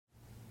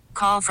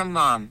Call from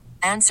mom.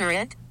 Answer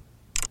it.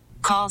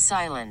 Call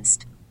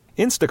silenced.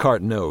 Instacart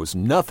knows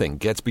nothing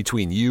gets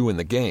between you and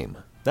the game.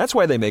 That's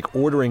why they make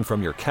ordering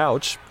from your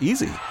couch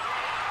easy.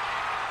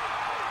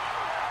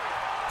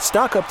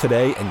 Stock up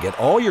today and get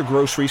all your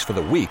groceries for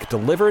the week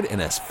delivered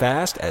in as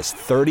fast as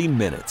 30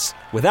 minutes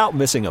without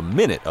missing a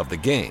minute of the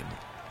game.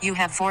 You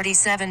have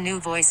 47 new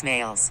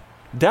voicemails.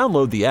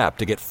 Download the app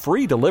to get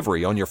free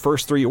delivery on your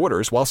first 3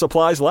 orders while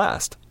supplies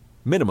last.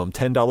 Minimum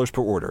 $10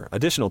 per order.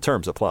 Additional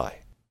terms apply.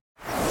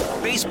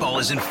 Baseball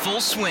is in full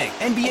swing.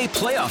 NBA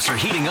playoffs are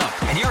heating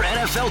up, and your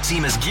NFL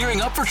team is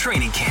gearing up for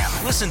training camp.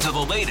 Listen to the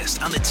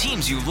latest on the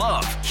teams you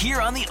love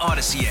here on the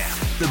Odyssey app.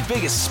 The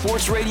biggest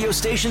sports radio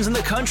stations in the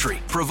country,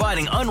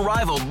 providing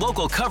unrivaled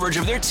local coverage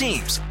of their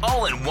teams,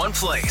 all in one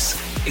place.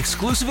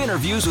 Exclusive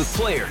interviews with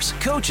players,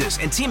 coaches,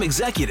 and team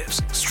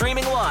executives,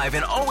 streaming live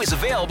and always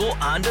available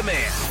on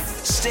demand.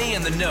 Stay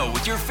in the know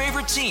with your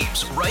favorite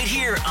teams right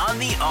here on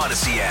the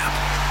Odyssey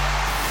app.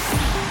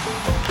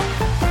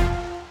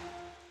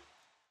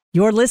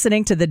 You're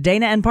listening to the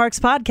Dana and Parks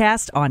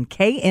podcast on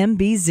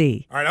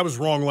KMBZ. All right, I was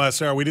wrong last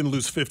hour. We didn't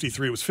lose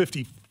 53. It was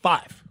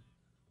 55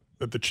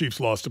 that the Chiefs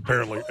lost,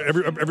 apparently.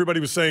 Everybody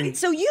was saying...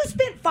 So you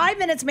spent 5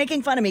 minutes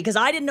making fun of me because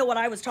I didn't know what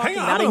I was talking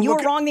about, and you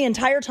were wrong the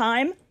entire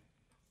time?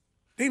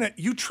 Dana,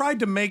 you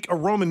tried to make a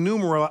Roman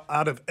numeral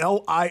out of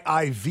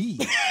L-I-I-V.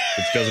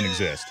 Which doesn't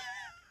exist.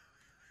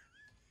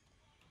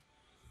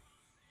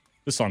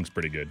 This song's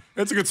pretty good.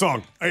 It's a good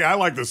song. I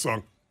like this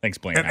song. Thanks,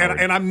 Blaine.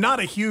 And I'm not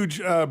a huge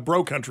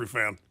bro country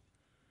fan.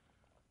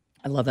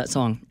 I love that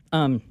song.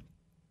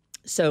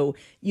 So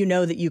you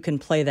know that you can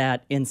play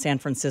that in San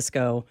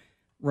Francisco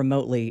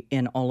remotely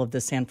in all of the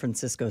San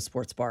Francisco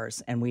sports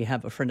bars. And we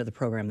have a friend of the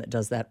program that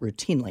does that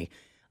routinely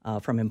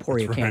from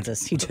Emporia,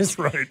 Kansas. He just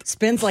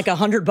spends like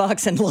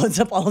 $100 and loads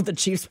up all of the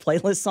Chiefs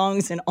playlist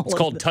songs. And all it's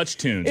called Touch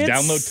Tunes. It's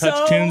Download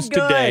Touch Tunes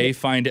good. today.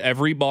 Find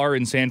every bar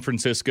in San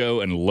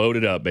Francisco and load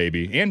it up,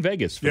 baby. And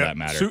Vegas, for that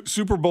matter.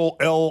 Super Bowl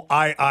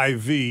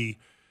L-I-I-V.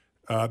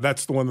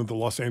 That's the one that the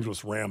Los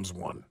Angeles Rams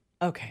won.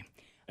 Okay.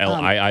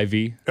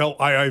 L-I-I-V?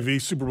 L-I-I-V,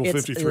 Super Bowl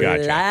 53.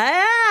 Live.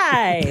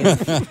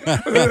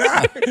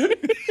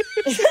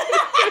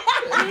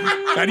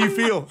 How do you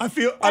feel? I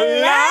feel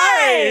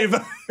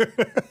alive.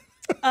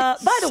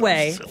 By the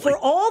way, for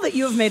all that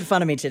you have made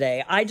fun of me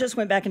today, I just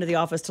went back into the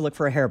office to look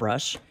for a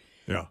hairbrush.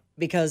 Yeah.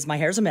 Because my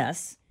hair's a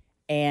mess.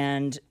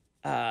 And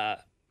I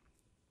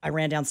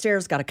ran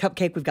downstairs, got a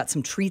cupcake. We've got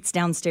some treats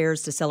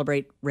downstairs to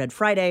celebrate Red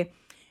Friday.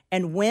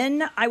 And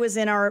when I was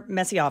in our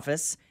messy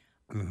office,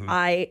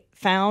 I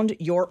found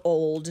your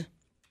old...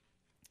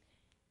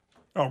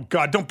 Oh,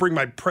 God, don't bring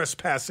my press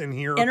pass in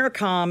here.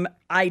 Intercom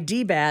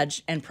ID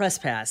badge and press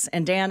pass.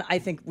 And Dan, I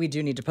think we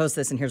do need to post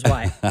this, and here's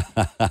why.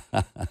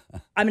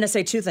 I'm going to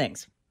say 2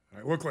 things.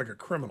 I look like a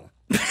criminal.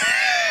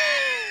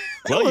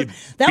 Well,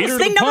 that was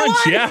thing number 1.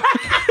 Yeah.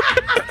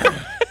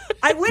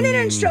 I went in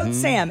and showed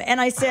Sam, and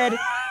I said,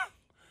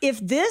 if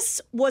this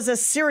was a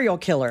serial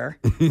killer...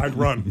 I'd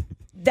run.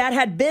 That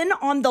had been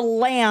on the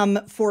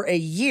lam for a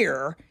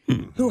year,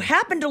 who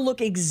happened to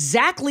look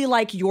exactly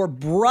like your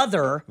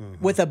brother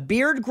with a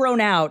beard grown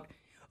out.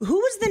 Who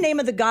was the name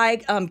of the guy,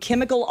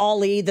 Chemical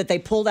Ali, that they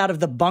pulled out of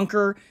the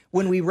bunker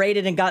when we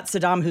raided and got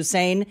Saddam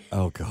Hussein?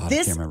 Oh, God, I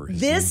can't remember his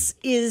This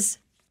name. is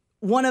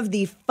one of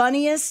the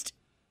funniest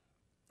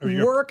Are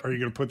you work. going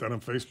to put that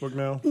on Facebook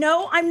now?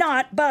 No, I'm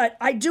not, but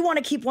I do want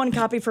to keep one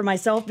copy for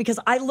myself because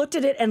I looked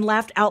at it and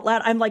laughed out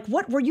loud. I'm like,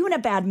 what, were you in a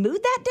bad mood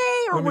that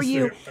day? Or were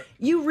you,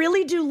 you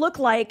really do look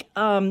like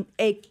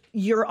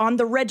you're on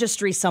the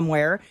registry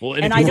somewhere. Well,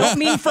 and I don't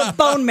mean for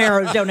bone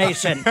marrow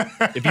donation.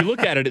 If you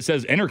look at it, it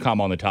says Intercom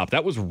on the top.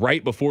 That was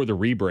right before the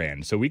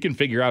rebrand. So we can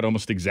figure out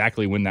almost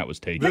exactly when that was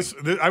taken. This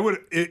I would,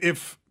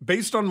 if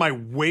based on my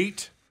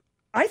weight.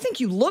 I think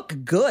you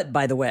look good,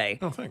 by the way.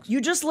 Oh, thanks. You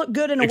just look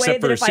good in a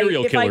Except way that if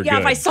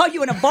I saw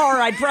you in a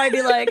bar, I'd probably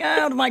be like,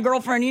 oh, to my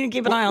girlfriend, you need to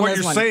keep an eye on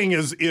this one. What you're saying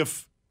is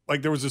if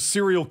like there was a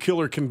serial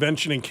killer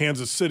convention in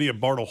Kansas City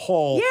at Bartle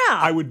Hall,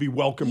 I would be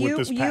welcome with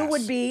this pass. You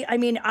would be, I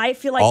mean, I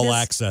feel like all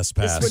access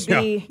pass. This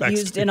would be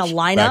used in a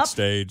lineup.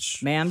 Backstage.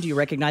 Ma'am, do you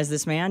recognize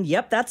this man?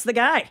 Yep, that's the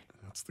guy.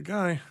 That's the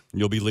guy.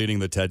 You'll be leading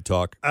the TED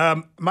Talk.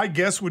 My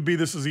guess would be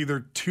this is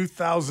either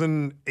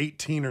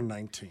 2018 or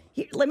 19.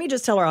 Let me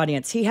just tell our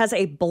audience, he has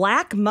a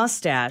black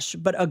mustache,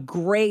 but a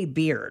gray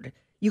beard.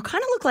 You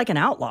kind of look like an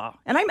outlaw.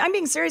 And I'm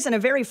being serious in a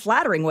very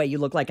flattering way. You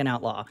look like an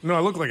outlaw. No, I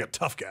look like a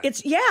tough guy.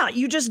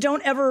 You just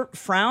don't ever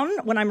frown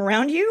when I'm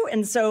around you.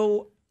 And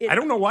so... I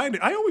don't know why.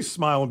 I always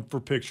smile for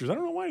pictures. I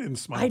don't know why I didn't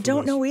smile. I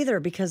don't know either,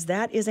 because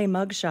that is a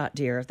mugshot,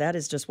 dear. That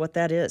is just what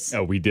that is.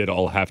 Oh, we did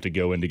all have to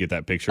go in to get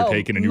that picture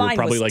taken, and you were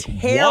probably like,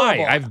 terrible.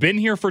 why? I've been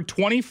here for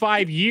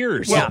 25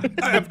 years. Well,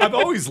 I've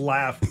always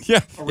laughed.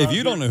 Yeah, if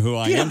you don't know who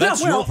I am,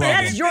 that's your problem.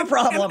 That's your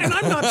problem. And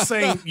I'm not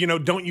saying,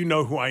 don't you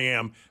know who I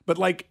am? But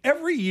like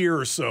every year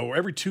or so,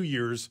 every 2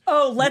 years.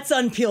 Oh, let's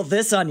unpeel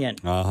this onion.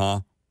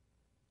 Uh-huh.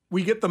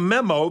 We get the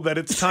memo that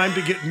it's time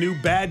to get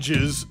new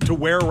badges to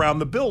wear around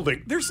the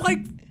building. There's like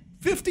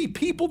 50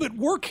 people that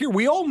work here.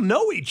 We all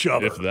know each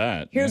other. If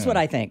that. Here's what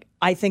I think.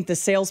 I think the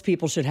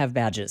salespeople should have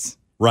badges.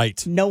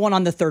 Right. No one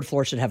on the third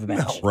floor should have a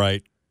bench.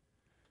 Right.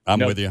 I'm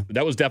No, with you.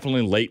 That was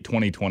definitely late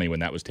 2020 when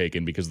that was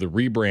taken because the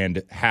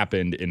rebrand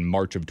happened in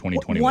March of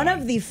 2021. One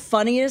of the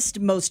funniest,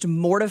 most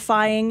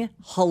mortifying,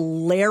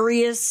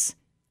 hilarious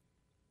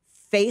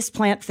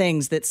faceplant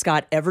things that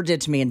Scott ever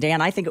did to me, and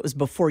Dan, I think it was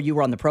before you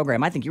were on the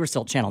program. I think you were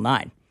still at Channel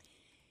 9.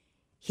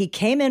 He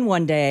came in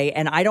one day,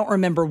 and I don't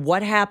remember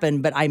what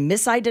happened, but I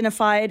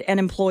misidentified an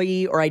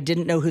employee or I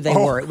didn't know who they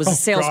were. It was a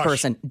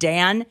salesperson.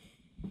 Dan,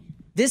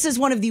 this is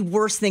one of the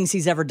worst things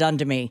he's ever done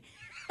to me.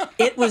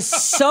 It was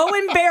so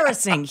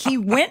embarrassing. He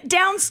went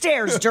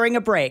downstairs during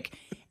a break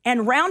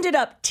and rounded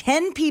up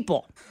 10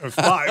 people. It was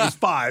five. It was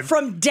five.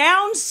 From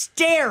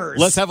downstairs.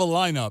 Let's have a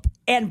lineup.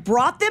 And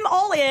brought them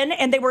all in,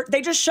 and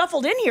they just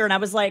shuffled in here, and I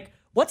was like,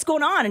 what's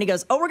going on? And he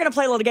goes, oh, we're going to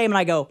play a little game. And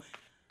I go,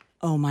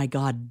 oh my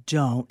God,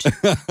 do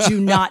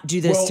not do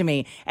this to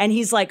me. And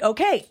he's like,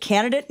 okay,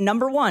 candidate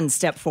number 1,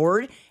 step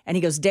forward. And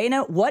he goes,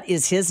 Dana, what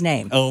is his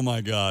name? Oh my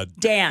God.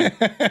 Dan,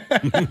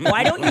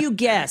 why don't you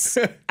guess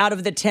out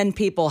of the 10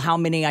 people how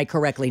many I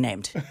correctly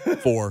named?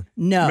 4.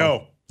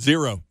 No.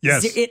 0.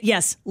 Yes.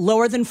 Yes,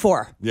 lower than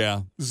 4.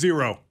 Yeah.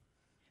 0.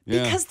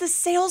 Yeah. Because the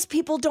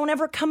salespeople don't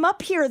ever come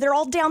up here. They're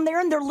all down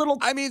there in their little.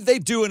 I mean, they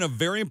do a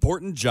very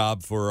important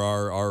job for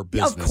our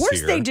business. Of course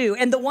here. they do.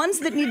 And the ones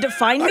that need to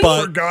find me.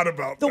 I forgot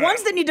about the that.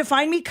 ones that need to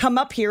find me come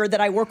up here that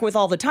I work with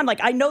all the time.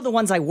 Like, I know the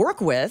ones I work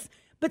with,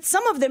 but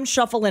some of them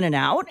shuffle in and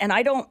out, and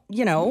I don't,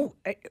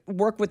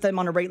 work with them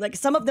on a regular. Like,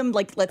 some of them,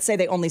 like, let's say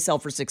they only sell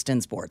for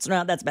 610 Sports.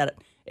 No, that's a bad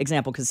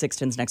example because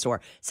 610's next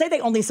door. Say they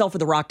only sell for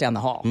the Rock down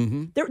the hall.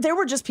 Mm-hmm. There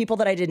were just people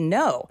that I didn't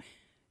know.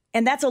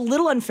 And that's a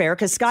little unfair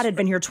because Scott had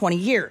been here 20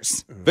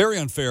 years. Very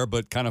unfair,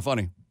 but kind of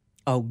funny.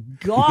 Oh,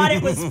 God,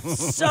 it was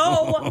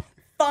so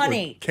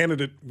funny.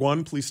 Candidate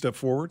 1, please step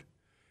forward.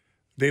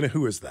 Dana,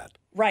 who is that?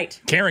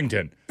 Right.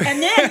 Carrington.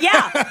 And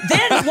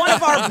then one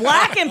of our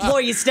black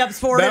employees steps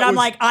forward, and I'm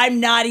like, I'm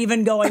not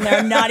even going there.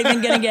 I'm not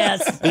even going to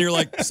guess. And you're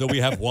like, so we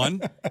have 1?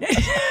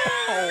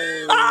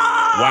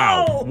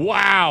 Wow.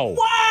 Wow.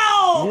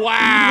 Wow.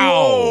 Wow.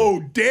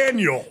 Oh,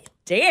 Daniel.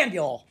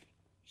 Daniel,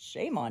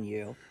 shame on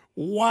you.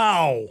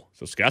 Wow.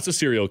 So Scott's a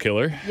serial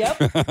killer. Yep.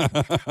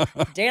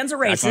 Dan's a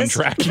Back on racist.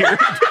 track here.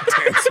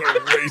 That's so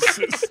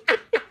racist.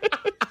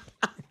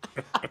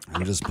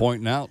 I'm just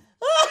pointing out.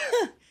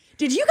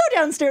 Did you go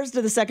downstairs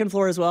to the second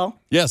floor as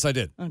well? Yes, I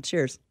did. Oh,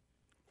 cheers.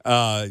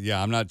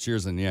 Yeah, I'm not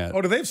cheersing yet.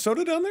 Oh, do they have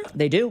soda down there?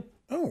 They do.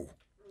 Oh.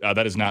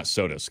 That is not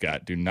soda,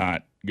 Scott. Do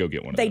not go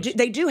get one of They those. do.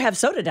 They do have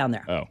soda down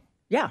there. Oh.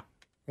 Yeah.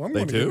 Well, I'm They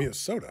going to do? give me a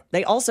soda.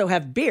 They also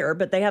have beer,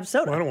 but they have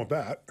soda. Well, I don't want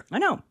that. I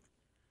know.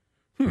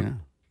 Yeah.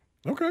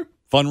 Okay.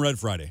 Fun Red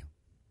Friday.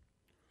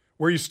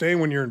 Where are you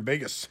staying when you're in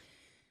Vegas?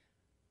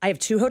 I have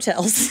 2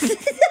 hotels.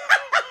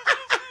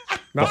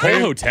 The whole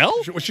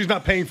hotel? She's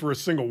not paying for a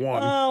single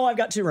one. Oh, I've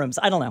got 2 rooms.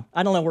 I don't know.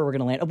 I don't know where we're going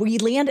to land. We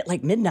land at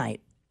like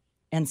midnight.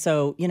 And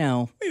so, Wait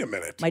a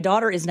minute. my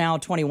daughter is now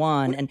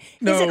 21. And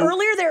No. is it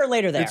earlier there or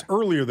later there? It's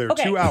earlier there,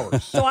 Okay. 2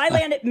 hours, So I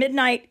land at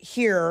midnight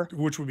here.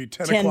 which would be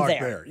 10 10 o'clock there.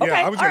 there. Okay,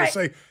 Yeah, I was all going right. to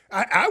say,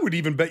 I would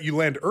even bet you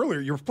land earlier.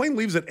 Your plane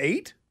leaves at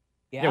 8?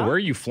 Yeah, where are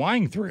you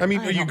flying through? I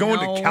mean, are you going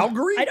to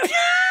Calgary? I don't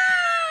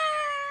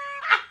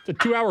it's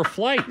a 2-hour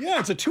flight.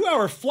 Yeah, it's a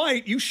 2-hour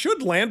flight. You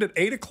should land at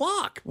 8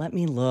 o'clock. Let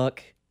me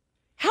look.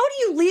 How do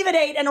you leave at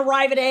 8 and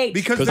arrive at 8?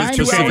 Because 'Cause there's it's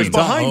 2 Pacific hours time.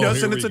 behind Oh, us,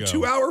 here and it's we a go.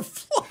 2-hour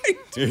flight.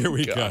 Here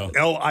we go.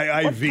 What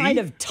LIIV. kind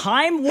of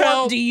time warp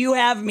Help. do you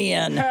have me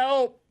in?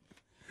 Help.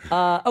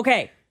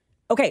 Okay,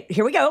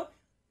 here we go.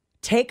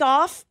 Take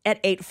off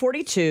at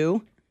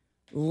 8:42,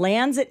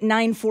 lands at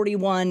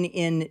 9:41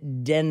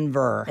 in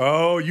Denver.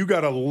 Oh, you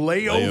got a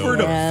layover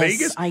to Yes,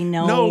 Vegas? I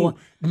know. No,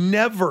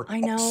 never. I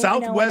know,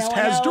 Southwest I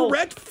know. has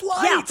direct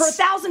flights. Yeah, for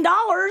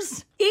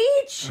 $1,000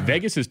 each.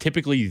 Vegas is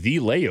typically the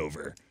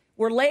layover.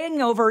 We're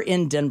laying over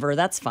in Denver.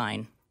 That's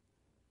fine.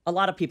 A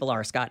lot of people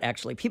are, Scott,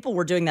 actually. People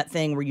were doing that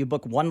thing where you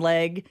book one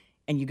leg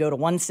and you go to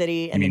one city.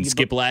 You And mean then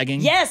skip lagging?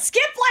 Yes,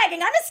 skip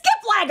lagging. I'm a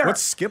skip lagger.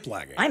 What's skip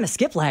lagging? I'm a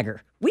skip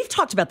lagger. We've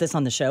talked about this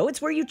on the show.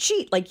 It's where you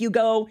cheat. Like you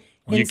go.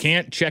 You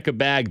can't check a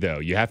bag, though.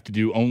 You have to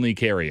do only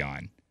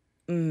carry-on.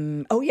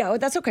 Oh, yeah,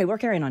 that's okay. We're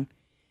carrying on.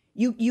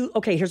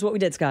 Okay, here's what we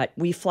did, Scott.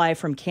 We fly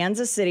from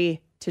Kansas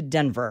City to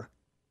Denver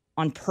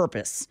on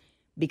purpose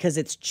because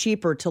it's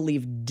cheaper to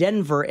leave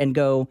Denver and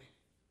go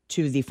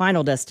to the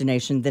final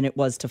destination than it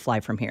was to fly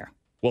from here.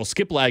 Well,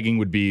 skip lagging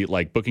would be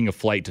like booking a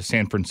flight to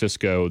San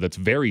Francisco that's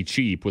very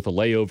cheap with a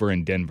layover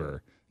in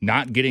Denver,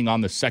 not getting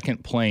on the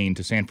second plane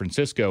to San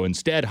Francisco,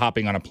 instead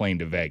hopping on a plane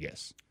to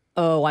Vegas.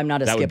 Oh, I'm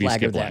not a That would skip be lagger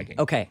skip then. lagging.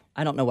 Okay,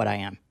 I don't know what I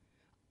am.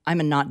 I'm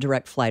a not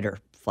direct flyer.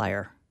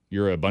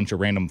 You're a bunch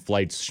of random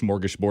flights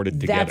smorgasborded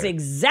together. That's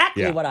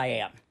exactly Yeah. what I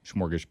am.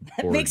 Smorgasbord.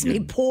 It makes me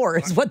poor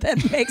is what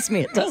that makes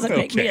me. It doesn't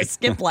make me a Okay.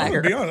 skip To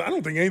lagger. be honest, I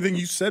don't think anything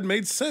you said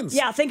made sense.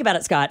 Yeah, think about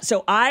it, Scott.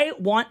 So I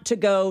want to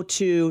go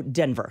to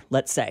Denver,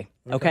 let's say,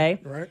 okay?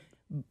 Right?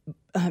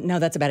 No,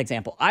 that's a bad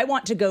example. I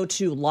want to go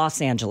to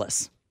Los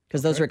Angeles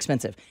because those are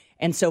expensive.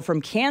 And so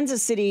from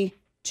Kansas City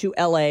to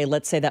LA,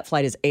 let's say that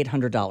flight is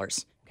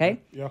 $800, okay?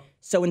 Yeah.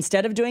 So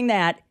instead of doing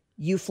that,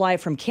 you fly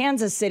from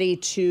Kansas City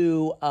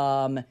to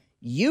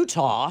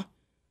Utah,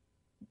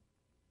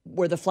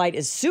 where the flight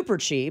is super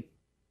cheap.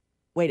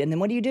 Wait, and then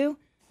what do you do?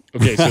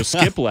 Okay, so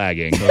skip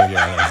lagging.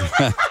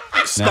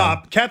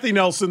 Stop. Kathy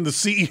Nelson, the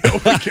CEO.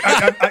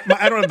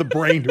 I don't have the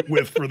brain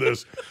width for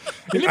this.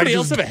 Anybody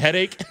else have a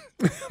headache?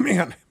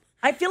 Man.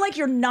 I feel like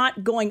you're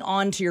not going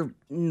on to your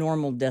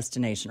normal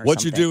destination or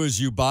What something. you do is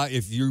you buy,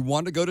 if you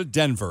want to go to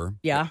Denver,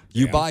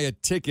 you buy a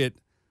ticket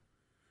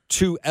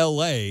to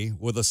L.A.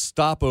 with a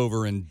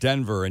stopover in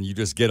Denver, and you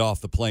just get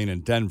off the plane in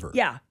Denver.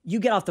 Yeah,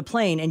 you get off the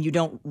plane and you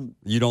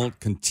don't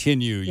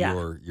continue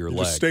your leg.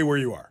 Just stay where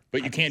you are.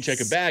 But you can't check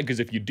a bag because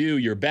if you do,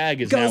 your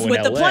bag is Goes now in with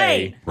LA. the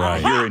plane.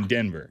 Right. You're in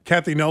Denver.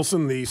 Kathy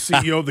Nelson, the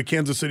CEO of the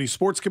Kansas City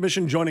Sports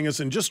Commission, joining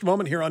us in just a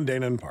moment here on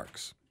Dana and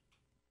Parks.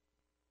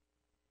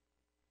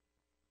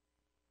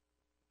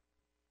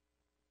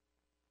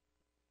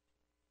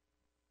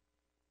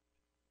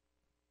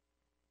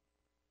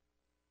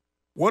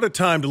 What a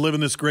time to live in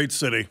this great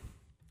city.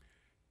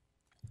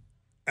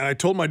 And I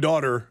told my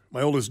daughter,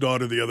 my oldest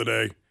daughter, the other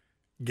day,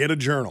 get a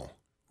journal.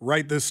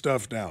 Write this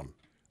stuff down.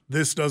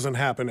 This doesn't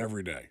happen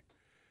every day.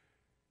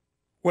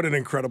 What an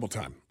incredible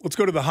time. Let's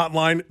go to the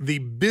hotline. The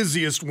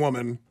busiest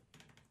woman.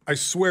 I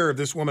swear if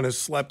this woman has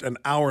slept an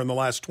hour in the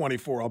last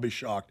 24, I'll be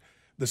shocked.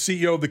 The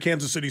CEO of the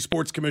Kansas City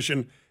Sports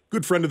Commission,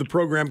 good friend of the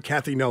program,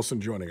 Kathy Nelson,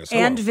 joining us.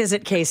 Hello. And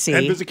visit KC.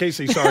 And visit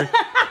KC, sorry.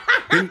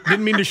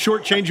 Didn't mean to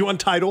shortchange you on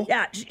title.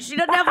 Yeah, she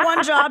doesn't have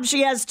one job.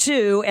 She has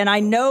two. And I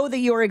know that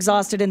you're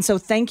exhausted. And so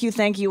thank you.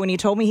 When he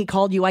told me he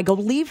called you, I go,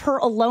 leave her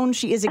alone.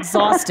 She is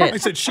exhausted. I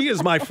said, she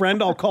is my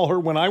friend. I'll call her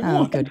when I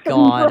want. Oh, good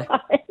God.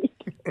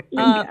 You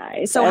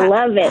guys, So I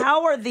love it.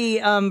 How are the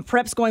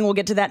preps going? We'll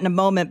get to that in a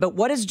moment. But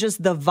what is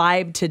just the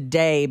vibe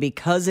today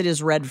because it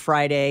is Red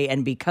Friday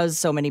and because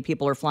so many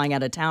people are flying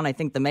out of town? I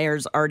think the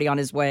mayor's already on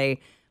his way.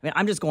 I mean,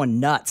 I'm just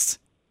going nuts.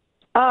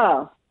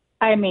 Oh,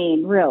 I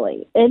mean,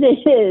 really, it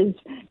is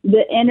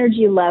the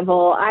energy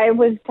level. I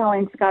was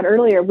telling Scott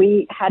earlier,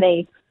 we had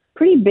a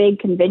pretty big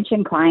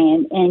convention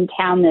client in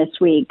town this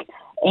week,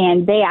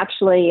 and they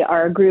actually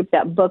are a group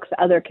that books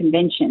other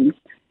conventions.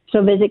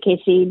 So Visit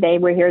KC, they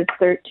were here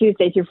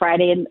Tuesday through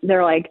Friday, and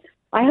they're like,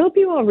 I hope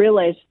you all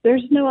realize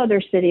there's no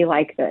other city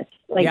like this.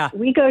 Like,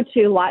 we go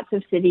to lots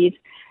of cities,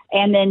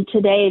 and then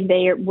today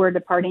we're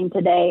departing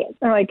today.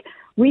 They're like,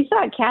 we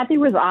thought Kathy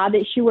was odd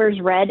that she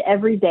wears red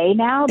every day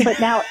now, but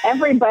now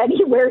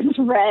everybody wears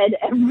red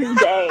every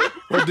day.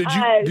 Well,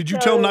 did you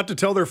tell them not to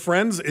tell their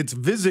friends? It's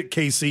Visit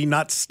KC,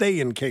 not stay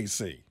in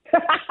KC.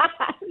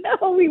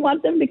 No, we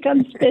want them to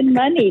come spend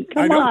money.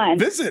 Come on.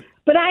 Visit.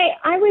 But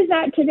I was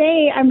out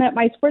today. I'm at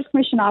my sports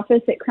commission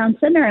office at Crown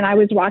Center, and I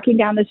was walking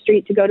down the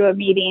street to go to a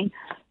meeting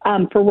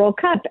for World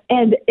Cup,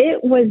 and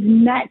it was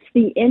nuts.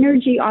 The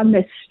energy on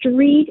the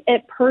street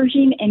at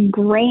Pershing and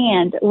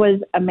Grand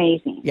was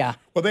amazing. Yeah.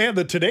 Well, they had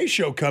the Today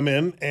Show come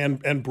in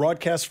and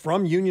broadcast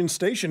from Union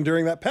Station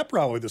during that pep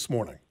rally this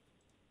morning.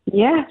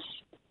 Yes.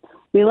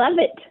 We love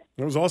it.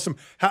 It was awesome.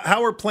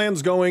 How are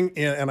plans going?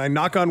 And I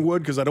knock on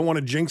wood because I don't want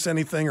to jinx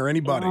anything or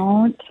anybody.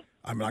 Don't.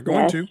 I'm not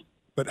going to.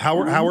 But how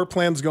are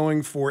plans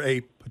going for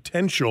a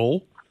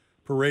potential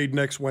parade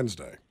next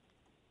Wednesday?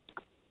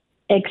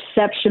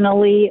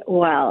 Exceptionally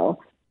well.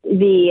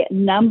 The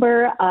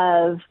number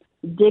of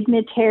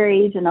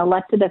dignitaries and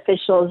elected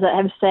officials that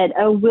have said,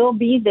 oh, we'll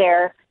be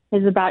there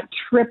has about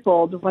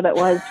tripled what it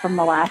was from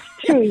the last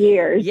 2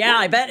 years. Yeah,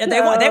 I bet they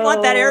want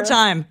that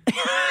airtime.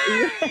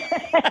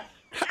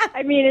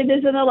 I mean, it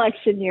is an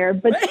election year,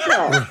 but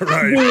still,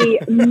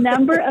 the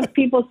number of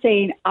people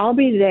saying, I'll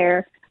be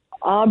there,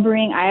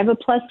 I have a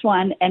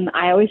 +1, and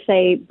I always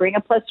say, bring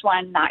a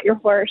 +1, not your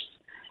horse.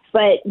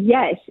 But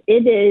yes,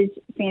 it is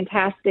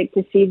fantastic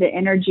to see the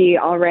energy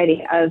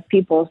already of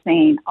people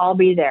saying, I'll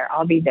be there.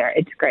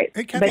 It's great.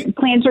 Hey, Kathy, but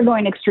plans are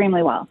going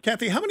extremely well.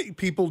 Kathy, how many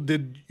people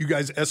did you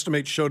guys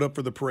estimate showed up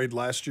for the parade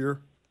last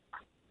year?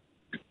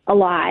 A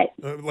lot.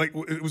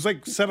 It was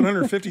like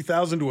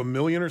 750,000 to 1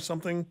 million or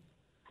something?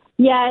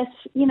 Yes,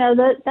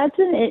 that's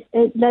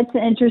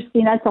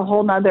a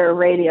whole nother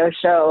radio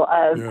show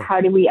of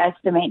how do we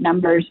estimate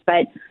numbers.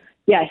 But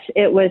yes,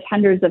 it was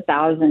hundreds of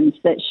thousands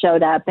that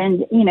showed up.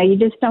 And, you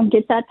just don't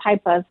get that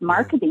type of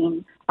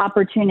marketing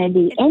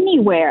opportunity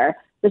anywhere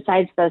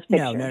besides those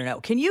pictures. No.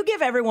 Can you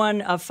give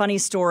everyone a funny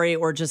story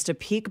or just a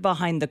peek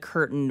behind the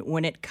curtain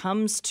when it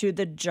comes to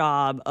the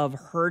job of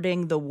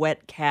herding the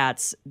wet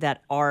cats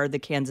that are the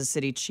Kansas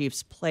City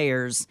Chiefs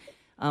players?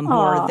 Who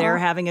are there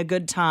having a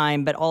good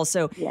time, but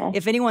also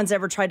if anyone's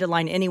ever tried to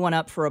line anyone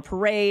up for a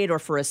parade or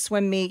for a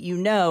swim meet,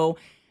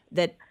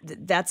 that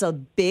that's a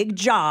big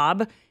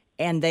job,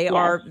 and they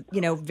are,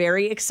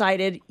 very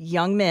excited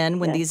young men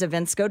when these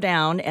events go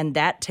down, and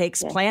that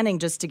takes planning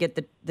just to get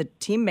the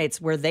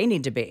teammates where they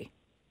need to be.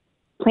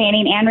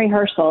 Planning and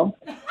rehearsal.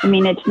 I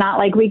mean, it's not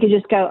like we could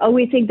just go, oh,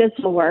 we think this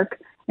will work.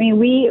 I mean,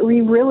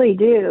 we really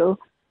do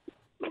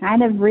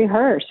kind of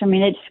rehearse. I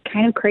mean, it's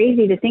kind of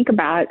crazy to think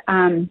about.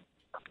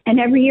 And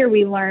every year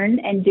we learn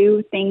and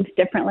do things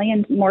differently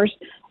and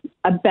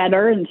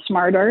better and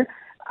smarter.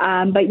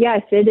 But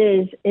yes,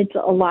 it's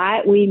a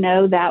lot. We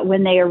know that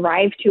when they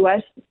arrive to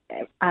us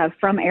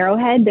from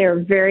Arrowhead, they're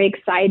very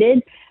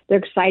excited. They're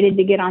excited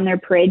to get on their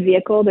parade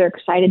vehicle. They're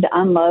excited to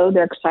unload.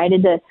 They're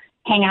excited to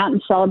hang out and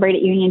celebrate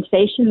at Union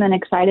Station, then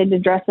excited to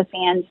dress the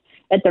fans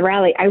at the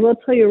rally. I will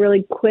tell you a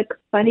really quick,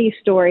 funny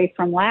story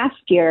from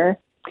last year.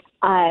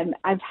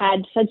 I've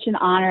had such an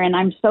honor, and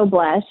I'm so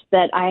blessed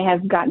that I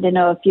have gotten to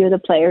know a few of the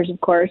players,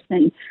 of course.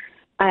 And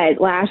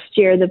last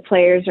year, the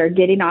players are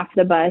getting off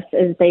the bus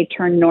as they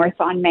turn north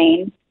on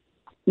Main.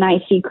 And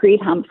I see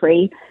Creed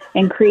Humphrey,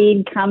 and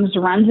Creed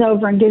runs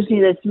over and gives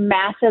me this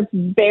massive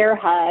bear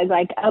hug,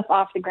 like up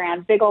off the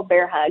ground, big old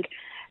bear hug.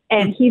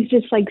 And he's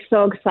just like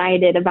so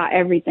excited about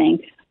everything.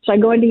 So I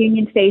go into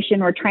Union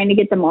Station. We're trying to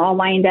get them all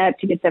lined up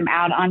to get them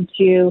out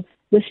onto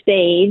the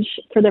stage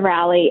for the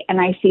rally. And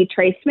I see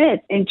Trey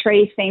Smith, and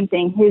Trey, same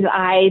thing. His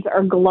eyes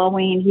are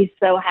glowing. He's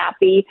so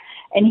happy.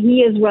 And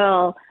he as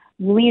well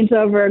leans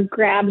over,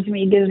 grabs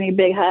me, gives me a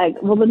big hug.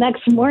 Well, the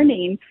next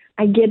morning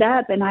I get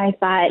up and I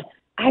thought,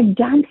 I've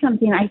done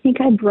something. I think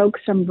I broke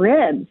some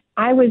ribs.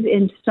 I was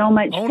in so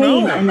much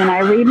pain. No. And then I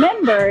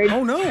remembered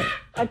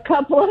a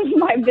couple of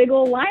my big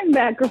old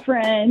linebacker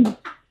friends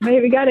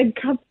maybe got a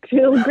couple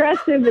too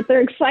aggressive with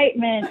their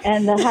excitement,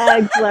 and the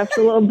hugs left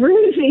a little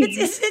bruising.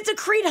 It's a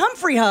Creed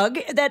Humphrey hug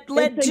that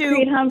led to...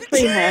 Creed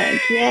Humphrey hug,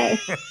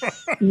 yes.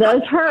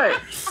 Those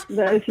hurt.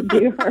 Those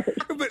do hurt.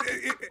 But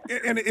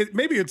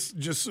maybe it's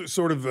just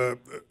sort of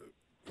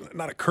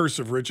not a curse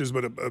of riches,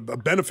 but a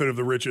benefit of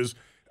the riches.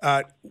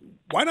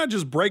 Why not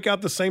just break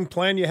out the same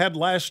plan you had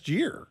last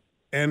year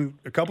and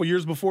a couple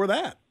years before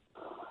that?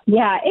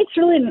 Yeah,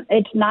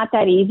 it's not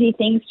that easy.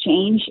 Things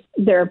change.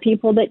 There are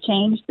people that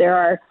change. There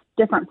are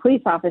different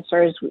police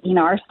officers. You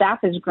know, our staff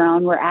has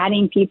grown. We're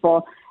adding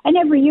people. And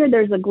every year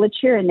there's a glitch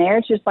here and there.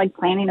 It's just like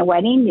planning a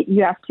wedding.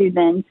 You have to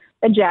then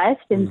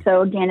adjust. And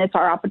so, again, it's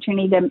our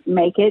opportunity to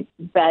make it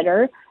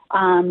better.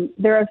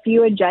 There are a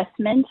few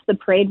adjustments. The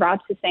parade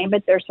route's the same,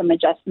 but there's some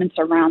adjustments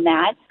around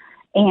that.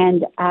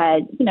 And,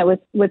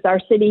 with our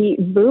city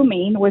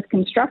booming with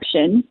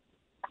construction,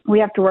 we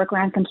have to work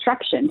around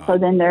construction. So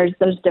then there's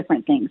those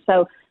different things.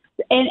 So,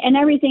 and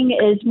everything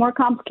is more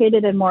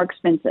complicated and more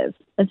expensive.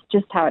 That's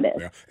just how it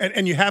is. Yeah.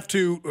 And you have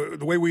to,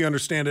 the way we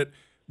understand it,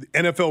 the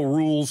NFL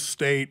rules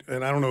state,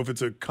 and I don't know if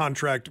it's a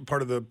contract,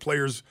 part of the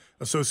Players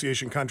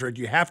Association contract,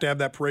 you have to have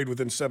that parade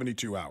within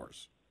 72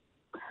 hours.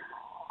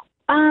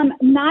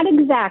 Not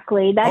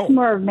exactly. That's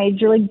more of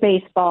Major League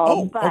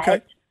Baseball.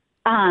 Okay.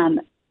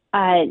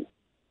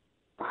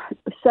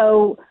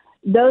 So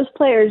those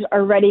players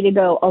are ready to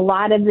go. A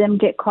lot of them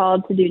get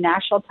called to do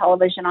national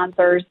television on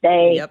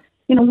Thursday. Yep.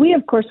 You know, we,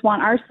 of course,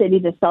 want our city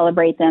to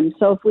celebrate them.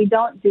 So if we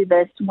don't do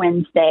this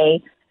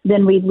Wednesday,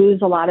 then we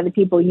lose a lot of the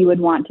people you would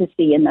want to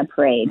see in the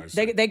parade.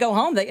 They go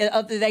home.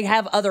 They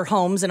have other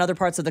homes in other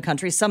parts of the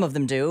country. Some of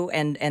them do,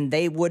 and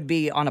they would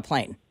be on a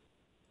plane.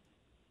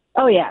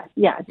 Oh, yeah.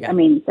 I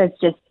mean, that's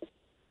just...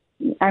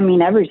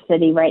 every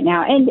city right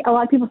now. And a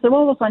lot of people say,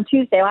 well, it was on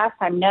Tuesday last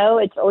time. No,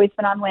 it's always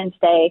been on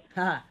Wednesday.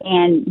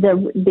 And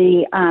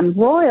the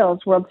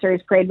Royals World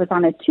Series parade was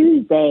on a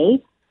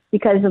Tuesday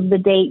because of the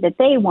date that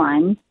they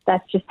won.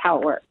 That's just how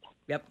it worked.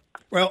 Yep.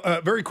 Well,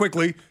 very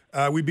quickly,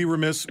 we'd be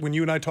remiss. When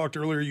you and I talked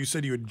earlier, you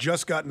said you had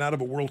just gotten out of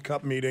a World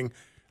Cup meeting.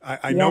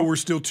 I know we're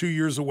still 2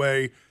 years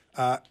away,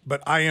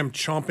 but I am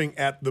chomping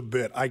at the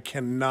bit. I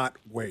cannot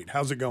wait.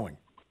 How's it going?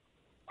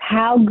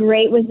 How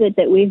great was it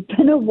that we've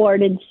been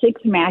awarded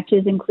 6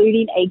 matches,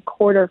 including a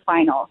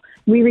quarterfinal?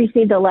 We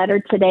received a letter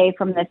today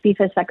from the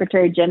FIFA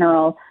Secretary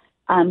General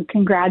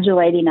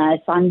congratulating us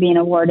on being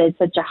awarded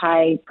such a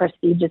high,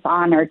 prestigious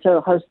honor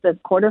to host the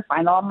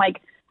quarterfinal. I'm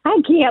like,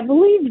 I can't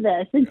believe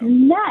this. It's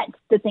nuts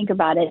to think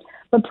about it.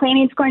 But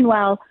planning's going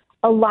well.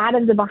 A lot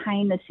of the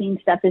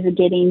behind-the-scenes stuff is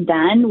getting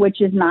done,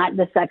 which is not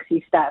the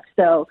sexy stuff.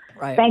 So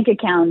bank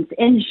accounts,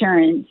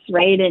 insurance,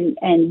 right,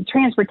 and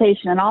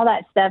transportation and all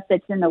that stuff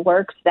that's in the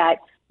works that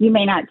you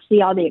may not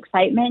see all the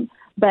excitement.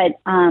 But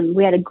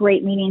we had a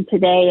great meeting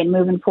today and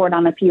moving forward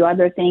on a few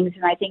other things.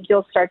 And I think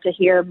you'll start to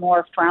hear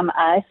more from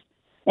us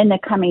in the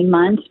coming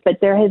months. But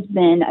there has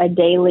been a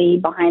daily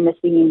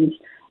behind-the-scenes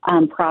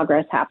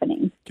progress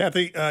happening.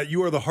 Kathy,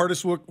 you are the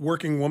hardest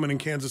working woman in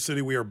Kansas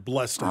City. We are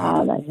blessed to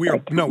have you. We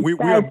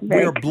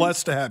are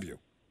blessed to have you.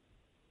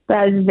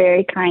 That is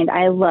very kind.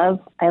 I love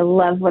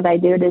what I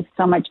do. It is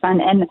so much fun.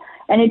 And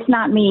it's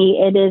not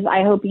me. It is,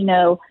 I hope you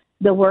know,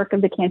 the work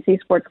of the Kansas City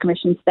Sports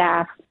Commission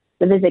staff,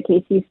 the Visit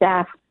KC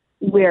staff.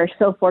 We are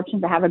so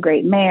fortunate to have a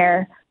great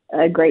mayor,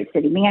 a great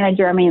city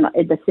manager. I mean,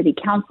 the city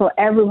council,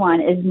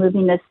 everyone is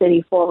moving this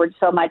city forward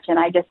so much. And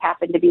I just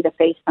happen to be the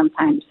face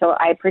sometimes. So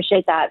I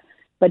appreciate that.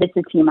 But it's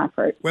a team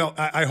effort. Well,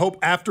 I hope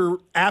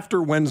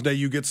after Wednesday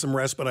you get some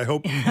rest, but I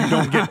hope you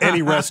don't get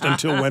any rest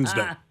until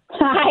Wednesday.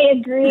 I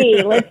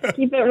agree. Let's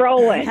keep it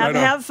rolling.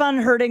 Have fun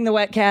herding the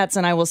wet cats,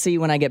 and I will see you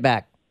when I get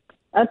back.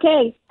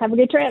 Okay. Have a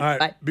good trip. All right.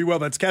 Bye. Be well.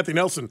 That's Kathy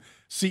Nelson,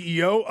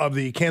 CEO of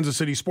the Kansas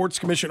City Sports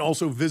Commission,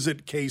 also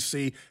Visit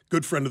KC,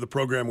 good friend of the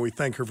program. We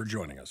thank her for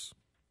joining us.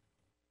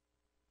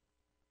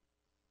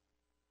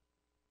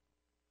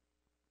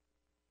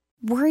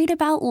 Worried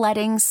about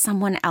letting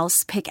someone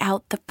else pick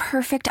out the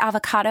perfect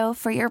avocado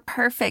for your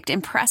perfect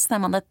impress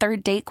them on the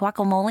third date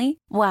guacamole?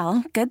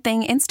 Well, good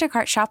thing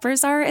Instacart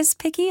shoppers are as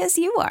picky as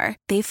you are.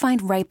 They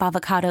find ripe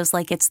avocados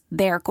like it's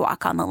their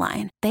guac on the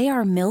line. They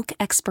are milk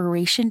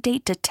expiration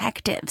date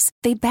detectives.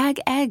 They bag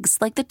eggs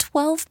like the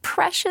 12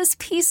 precious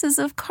pieces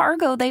of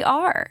cargo they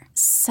are.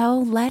 So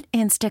let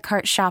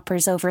Instacart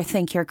shoppers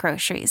overthink your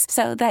groceries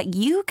so that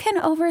you can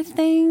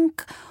overthink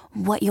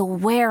what you'll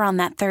wear on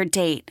that third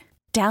date.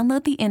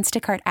 Download the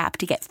Instacart app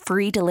to get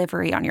free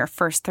delivery on your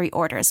first 3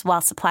 orders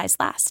while supplies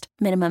last.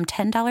 Minimum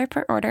 $10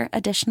 per order.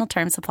 Additional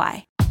terms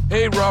apply.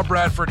 Hey, Rob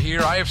Bradford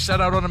here. I have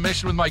set out on a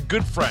mission with my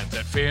good friends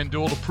at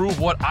FanDuel to prove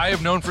what I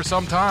have known for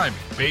some time.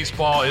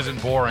 Baseball isn't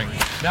boring.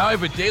 Now I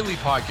have a daily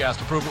podcast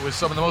to prove it with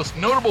some of the most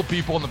notable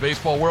people in the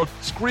baseball world,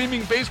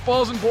 screaming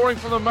baseball isn't boring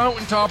from the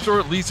mountaintops, or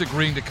at least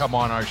agreeing to come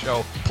on our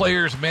show.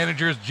 Players,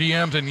 managers,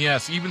 GMs, and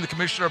yes, even the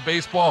commissioner of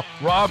baseball,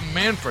 Rob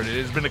Manfred.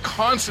 It has been a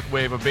constant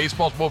wave of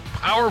baseball's most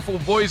powerful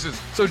voices.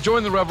 So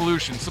join the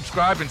revolution.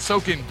 Subscribe and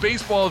soak in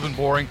Baseball Isn't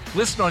Boring.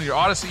 Listen on your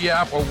Odyssey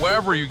app or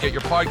wherever you get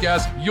your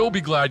podcasts. You'll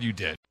be glad you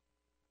did.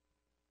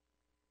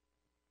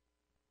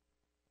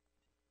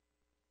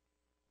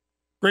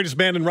 Greatest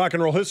band in rock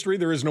and roll history,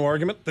 there is no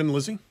argument. Then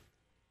Lizzie.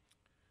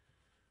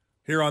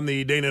 Here on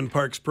the Dana and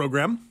Parks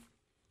program.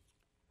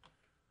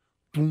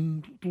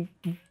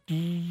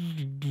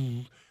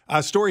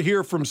 A story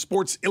here from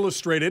Sports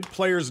Illustrated.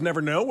 Players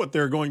never know what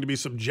they're going to be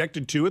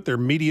subjected to at their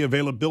media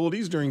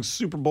availabilities during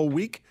Super Bowl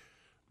week.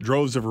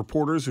 Droves of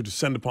reporters who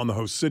descend upon the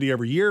host city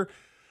every year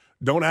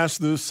don't ask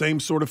the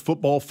same sort of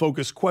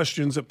football-focused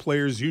questions that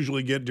players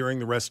usually get during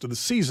the rest of the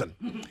season.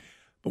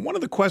 But one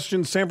of the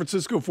questions San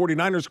Francisco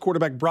 49ers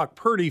quarterback Brock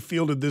Purdy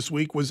fielded this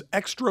week was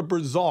extra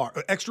bizarre,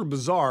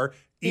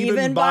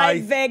 even by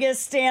Vegas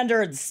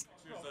standards.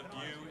 There's a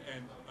view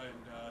and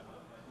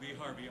Lee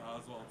Harvey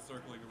Oswald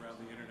circling around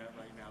the internet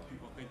right now.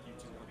 People think you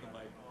two look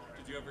alike.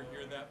 Did you ever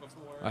hear that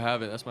before? I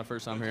haven't. That's my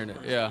first time hearing it.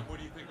 Yeah. What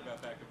do you think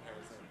about that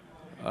comparison?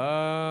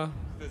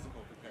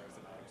 Physical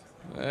comparison,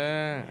 obviously.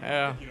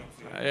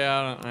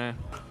 Yeah.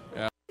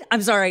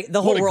 I'm sorry.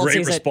 The whole world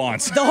sees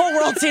response. it. The whole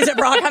world sees it,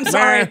 Brock. I'm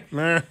sorry.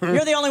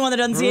 You're the only one that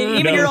doesn't see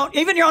it.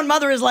 Even your own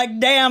mother is like,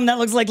 damn, that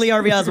looks like Lee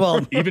Harvey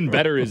Oswald. Even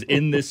better is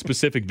in this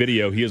specific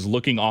video, he is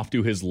looking off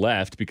to his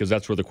left because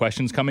that's where the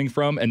question's coming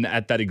from. And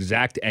at that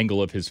exact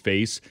angle of his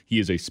face, he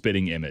is a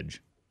spitting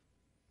image.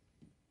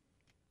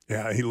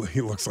 Yeah, he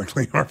looks like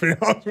Lee Harvey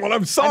Oswald.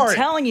 I'm sorry. I'm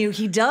telling you,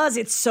 he does.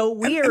 It's so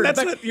weird. And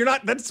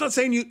that's not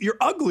saying you're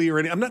ugly or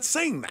anything. I'm not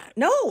saying that.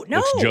 No.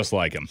 Looks just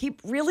like him. He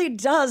really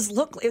does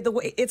look the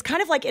way. It's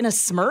kind of like in a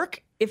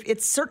smirk. If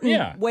it's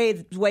certain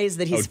ways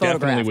that he's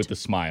photographed. Definitely with the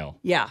smile.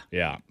 Yeah.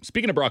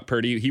 Speaking of Brock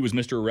Purdy, he was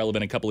Mr.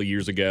 Irrelevant a couple of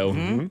years ago,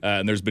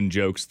 and there's been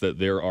jokes that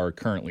there are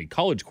currently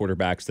college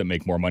quarterbacks that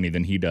make more money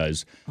than he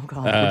does. Oh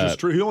God, which is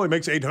true. He only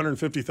makes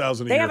 $850,000 a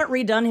year. They haven't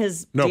redone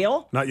his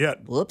deal? Not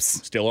yet. Whoops.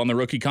 Still on the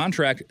rookie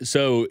contract.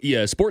 So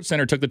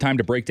SportsCenter took the time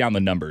to break down the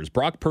numbers.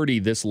 Brock Purdy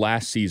this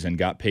last season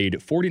got paid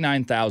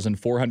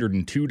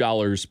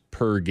 $49,402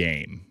 per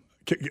game.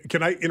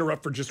 Can I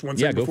interrupt for just 1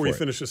 second before you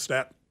finish this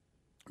stat?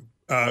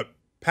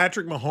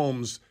 Patrick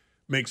Mahomes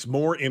makes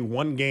more in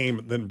one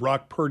game than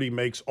Brock Purdy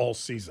makes all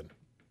season.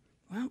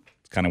 Well,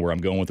 it's kind of where I'm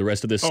going with the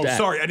rest of this stat. Oh,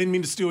 sorry. I didn't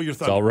mean to steal your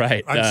thunder. It's all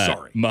right. I'm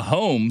sorry.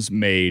 Mahomes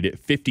made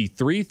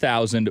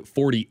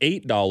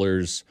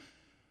 $53,048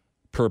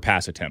 per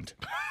pass attempt.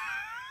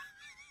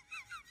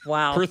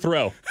 Wow. Per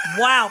throw.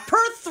 Wow.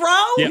 Per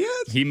throw? Yeah.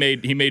 Yes. He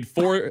made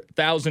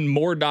 $4,000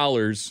 more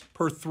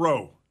per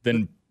throw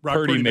than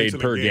Purdy made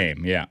per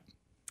game. Yeah.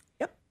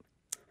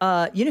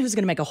 You know who's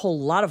going to make a whole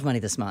lot of money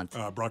this month?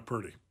 Brock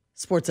Purdy.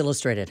 Sports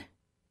Illustrated.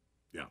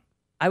 Yeah.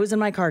 I was in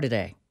my car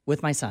today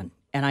with my son,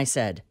 and I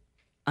said,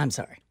 I'm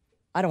sorry.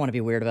 I don't want to be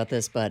weird about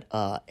this, but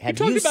have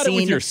you about seen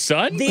it with your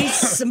son? The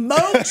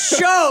smoke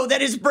show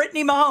that is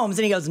Brittany Mahomes? And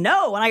he goes,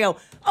 no. And I go,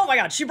 oh my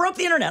God, she broke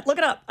the internet. Look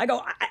it up. I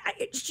go,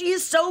 she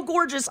is so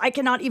gorgeous. I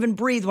cannot even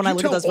breathe when I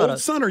look at those photos. Old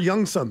son or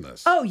young son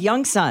this? Oh,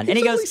 young son. And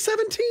he goes, he's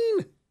only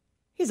 17.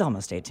 He's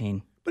almost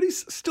 18. But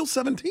he's still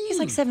 17. He's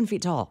like 7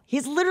 feet tall.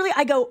 He's literally,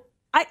 I go,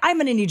 I'm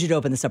going to need you to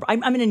open this up.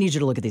 I'm going to need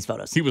you to look at these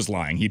photos. He was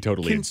lying. He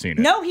totally had seen it.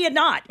 No, he had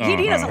not.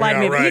 He doesn't lie to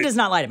me, but he does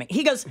not lie to me.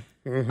 He goes,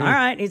 all Mm-hmm.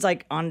 right. He's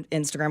like on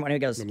Instagram when he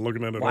goes, been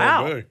looking at it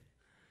wow. all day.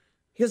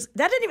 He goes,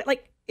 that didn't even,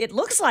 like, it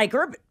looks like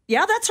her. But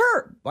yeah, that's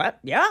her. What?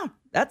 Yeah,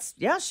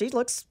 she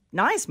looks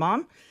nice,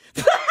 Mom.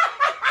 She's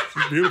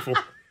beautiful.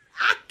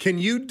 Can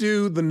you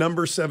do the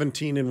number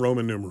 17 in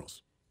Roman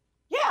numerals?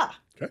 Yeah.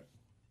 Okay.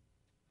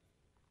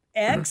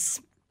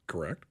 X.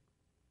 Correct.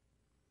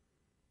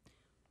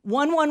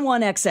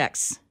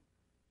 111XX.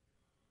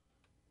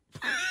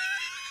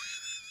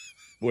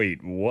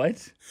 Wait,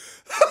 what?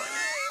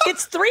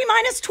 It's 3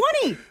 minus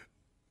 20.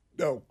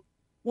 No.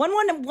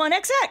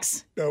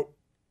 111XX. No.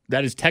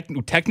 That is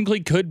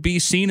technically could be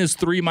seen as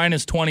 3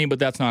 minus 20, but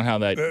that's not how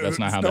that. That's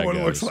not how that what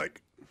goes. It looks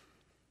like.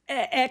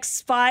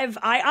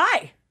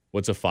 X5II.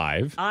 What's a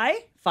 5? 5?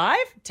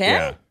 10?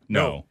 Yeah.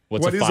 No.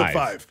 What's what a 5? What is a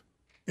 5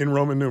 in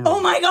Roman numerals?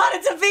 Oh my God,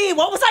 it's a V.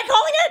 What was I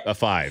calling it? A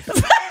 5.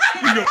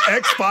 You go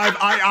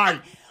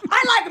X5II.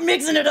 I like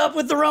mixing it up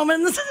with the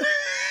Romans.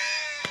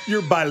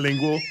 You're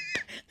bilingual.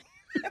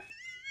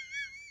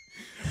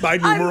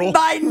 Binumeral.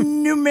 I'm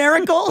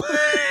binumerical.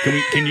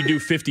 Can you do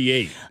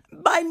 58?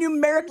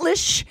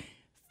 Binumericlish.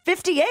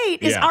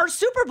 58 is our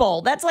Super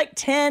Bowl. That's like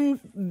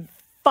 10,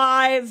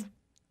 5.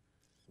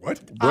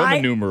 What?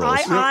 Roman numerals.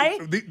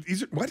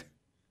 These are, what?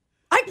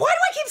 Why do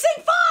I keep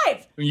saying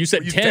 5? You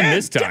said 10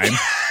 this time.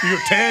 You're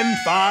 10,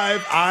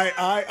 5,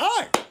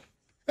 I.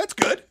 That's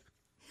good.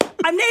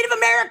 I'm Native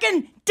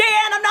American.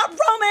 Dan, I'm not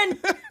Roman.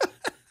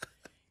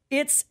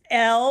 It's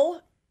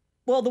L.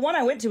 Well, the one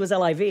I went to was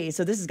LIV,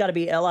 so this has got to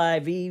be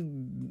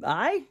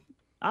LIVI.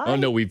 Oh,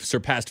 no, we've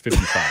surpassed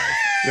 55.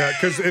 Yeah,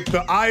 because if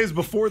the I is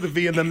before the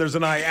V and then there's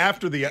an I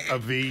after the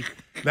V,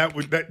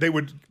 they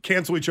would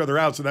cancel each other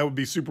out, so that would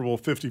be Super Bowl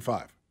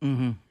 55.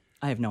 Mm-hmm.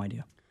 I have no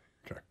idea.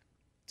 Okay.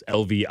 It's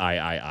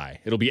LVIII.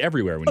 It'll be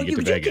everywhere when you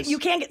get to Vegas. You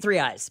can get 3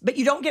 I's, but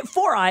you don't get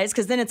 4 I's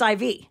because then it's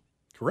IV.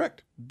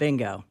 Correct.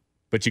 Bingo.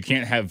 But you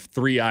can't have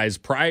 3 I's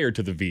prior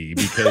to the V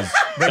because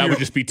that would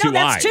just be 2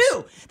 that's I's.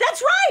 2.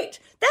 That's right.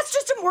 That's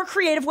just a more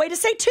creative way to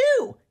say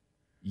 2.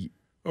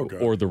 Okay.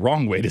 Or the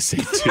wrong way to say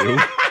 2.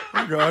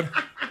 Oh, God.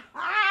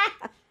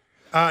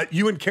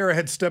 You and Kara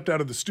had stepped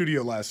out of the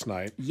studio last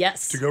night.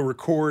 Yes. To go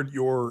record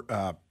your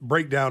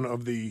breakdown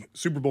of the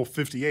Super Bowl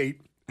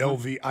 58,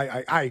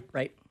 LVII.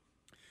 Right.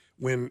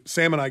 When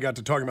Sam and I got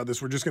to talking about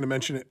this, we're just going to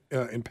mention it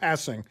in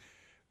passing.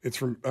 It's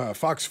from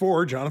Fox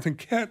 4. Jonathan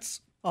Ketz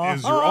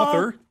is your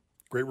author.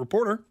 Great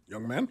reporter,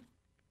 young man.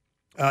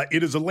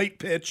 It is a late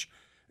pitch,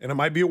 and it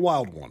might be a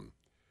wild one.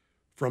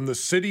 From the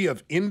city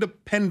of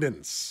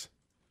Independence,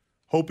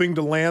 hoping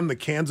to land the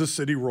Kansas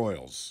City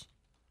Royals.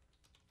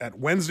 At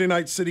Wednesday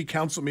night city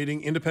council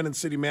meeting, Independent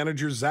City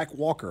Manager Zach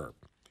Walker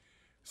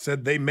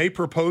said they may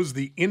propose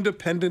the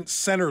Independent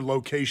Center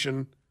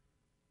location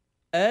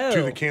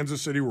to the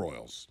Kansas City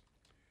Royals.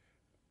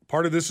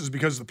 Part of this is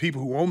because the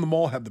people who own the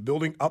mall have the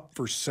building up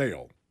for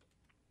sale.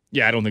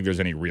 Yeah, I don't think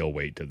there's any real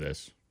weight to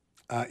this.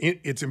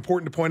 It's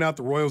important to point out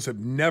the Royals have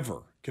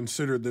never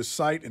considered this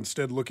site,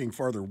 instead looking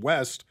farther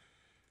west,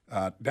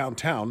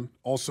 downtown,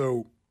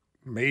 also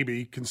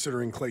maybe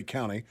considering Clay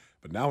County.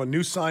 But now a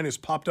new sign has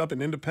popped up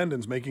in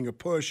Independence making a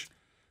push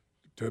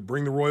to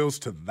bring the Royals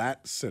to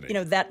that city. You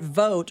know, that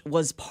vote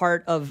was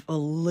part of a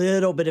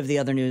little bit of the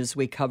other news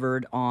we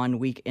covered on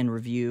Week in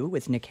Review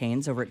with Nick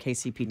Haynes over at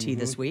KCPT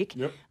this week.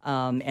 Yep.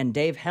 And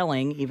Dave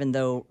Helling, even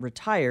though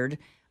retired,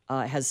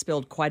 has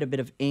spilled quite a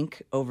bit of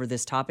ink over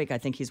this topic. I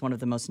think he's one of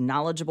the most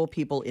knowledgeable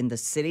people in the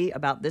city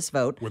about this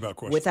vote.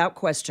 Without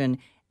question.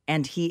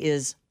 And he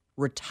is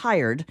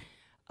retired.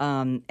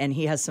 And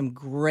he has some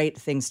great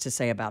things to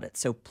say about it.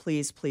 So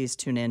please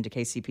tune in to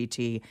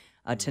KCPT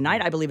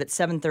tonight. I believe it's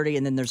 7:30,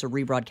 and then there's a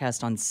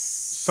rebroadcast on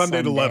Sunday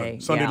at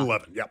 11. Sunday at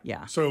 11,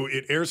 Yeah. So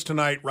it airs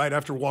tonight right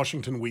after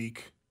Washington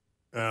Week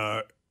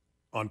on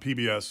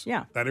PBS.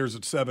 Yeah. That airs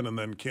at 7, and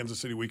then Kansas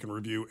City Week in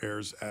Review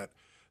airs at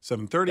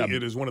 7:30.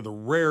 It is one of the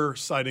rare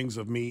sightings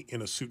of me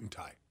in a suit and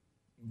tie.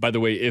 By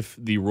the way, if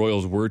the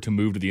Royals were to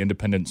move to the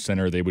Independence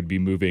Center, they would be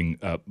moving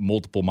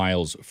multiple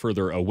miles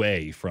further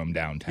away from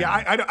downtown.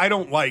 Yeah, I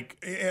don't like,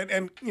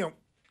 and you know,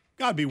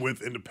 God be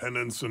with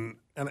Independence, and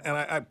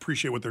I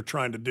appreciate what they're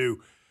trying to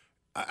do.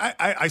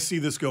 I see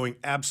this going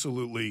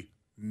absolutely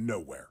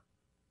nowhere.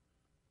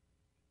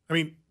 I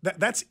mean,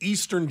 that's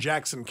eastern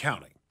Jackson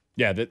County.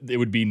 Yeah, it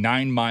would be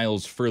 9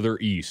 miles further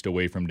east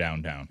away from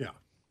downtown. Yeah.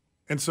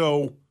 And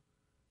so,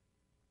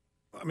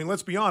 I mean,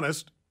 let's be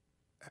honest.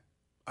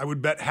 I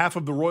would bet half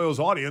of the Royals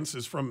audience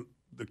is from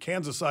the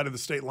Kansas side of the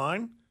state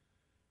line.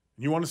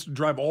 You want us to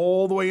drive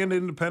all the way into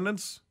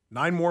Independence?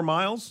 9 more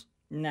miles?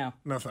 No.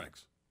 No,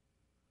 thanks.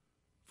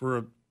 For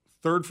a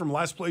third from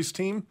last place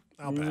team?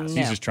 I'll pass.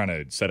 He's just trying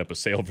to set up a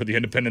sale for the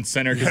Independence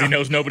Center because he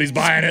knows nobody's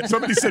buying it.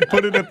 Somebody said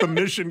put it at the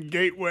Mission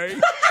Gateway.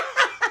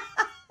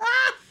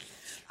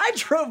 I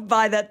drove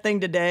by that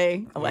thing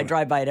today. Well, I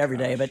drive by it every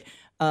day, but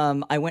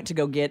I went to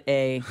go get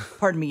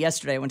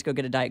yesterday I went to go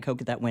get a Diet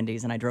Coke at that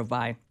Wendy's, and I drove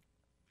by.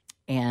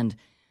 And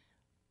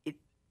it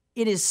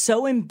is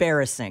so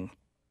embarrassing.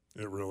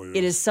 It really is.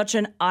 It is such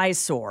an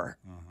eyesore.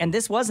 And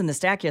this was in the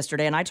stack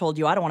yesterday, and I told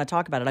you I don't want to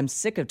talk about it. I'm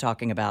sick of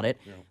talking about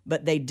it. Yeah.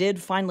 But they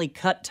did finally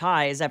cut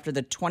ties after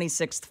the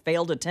 26th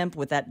failed attempt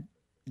with that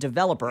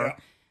developer.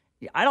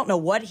 Yeah. I don't know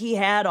what he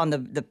had on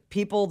the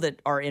people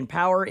that are in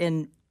power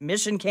in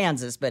Mission,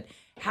 Kansas, but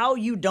how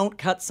you don't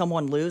cut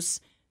someone loose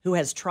who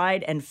has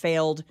tried and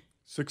failed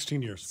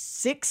 16 years.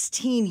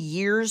 16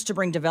 years to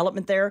bring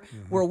development there,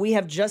 where we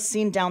have just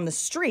seen down the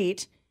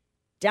street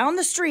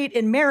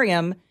in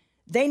Merriam,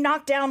 they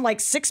knocked down like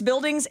 6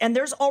 buildings, and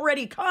there's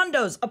already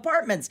condos,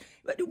 apartments.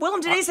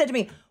 Willem today said to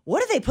me,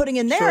 what are they putting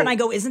in there? And I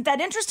go, isn't that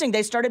interesting?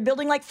 They started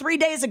building like 3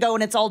 days ago,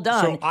 and it's all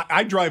done. So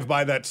I drive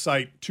by that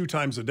site 2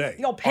 times a day.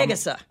 Yo,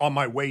 Pegasus. On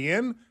my way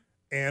in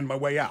and my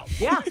way out.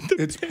 Yeah.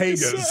 It's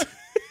Pegasus.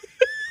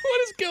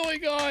 What is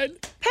going on?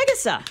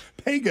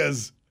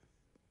 Pegasus.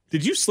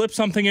 Did you slip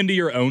something into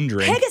your own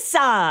drink?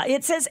 Pegasus.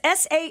 It says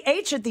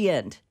S-A-H at the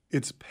end.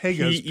 It's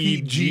Pegasus.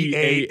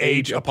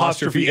 P-E-G-A-H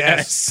apostrophe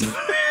S.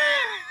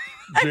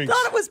 I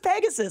thought it was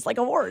Pegasus, like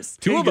a horse.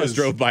 Two of us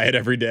drove by it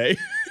every day.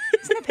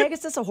 Isn't a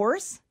Pegasus a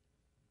horse?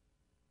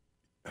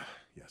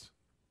 Yes.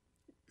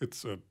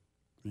 It's a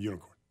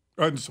unicorn.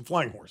 It's a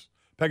flying horse.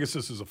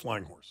 Pegasus is a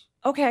flying horse.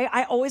 Okay,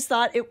 I always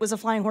thought it was a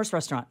flying horse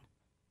restaurant.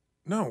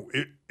 No,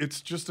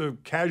 it's just a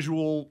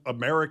casual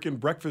American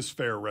breakfast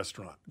fare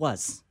restaurant.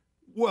 Was.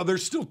 Well,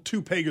 there's still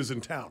 2 Pegas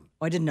in town.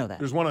 Oh, I didn't know that.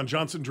 There's one on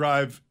Johnson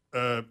Drive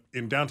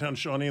in downtown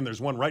Shawnee, and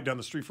there's one right down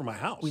the street from my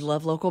house. We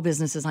love local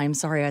businesses. I am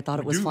sorry, I thought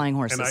it was flying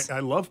horses. And I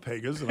love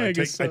Pegas, and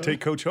I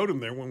take Coach Hodem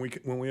there when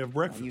we have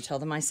breakfast. Well, you tell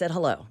them I said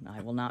hello.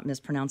 I will not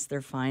mispronounce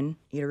their fine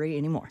eatery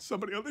anymore.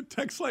 Somebody on the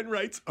text line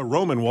writes, a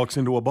Roman walks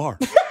into a bar,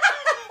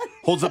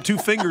 holds up 2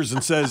 fingers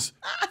and says,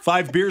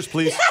 5 beers,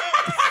 please.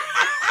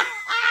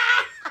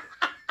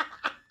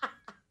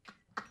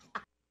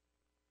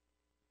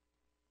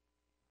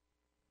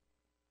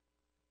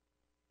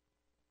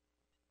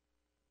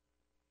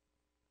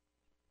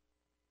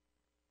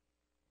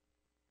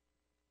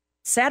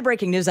 Sad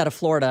breaking news out of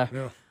Florida.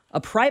 Yeah.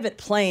 A private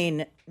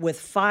plane with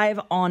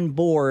 5 on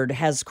board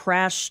has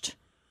crashed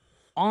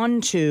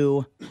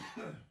onto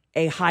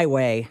a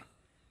highway,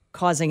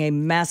 causing a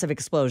massive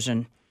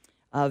explosion.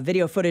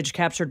 Video footage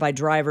captured by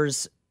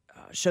drivers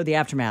showed the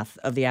aftermath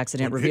of the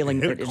accident, revealing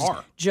that it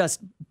just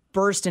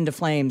burst into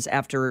flames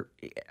after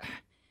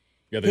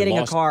hitting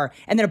a car.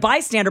 And then a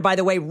bystander, by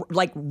the way,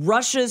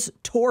 rushes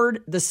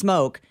toward the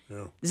smoke.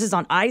 Yeah. This is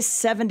on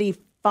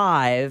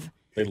I-75.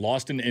 They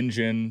lost an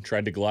engine,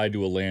 tried to glide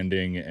to a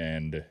landing,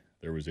 and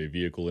there was a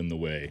vehicle in the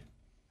way.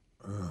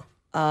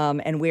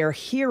 And we are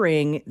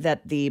hearing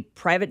that the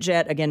private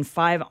jet, again,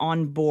 5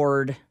 on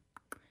board,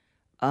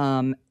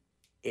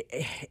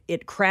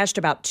 it crashed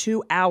about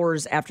 2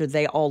 hours after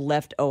they all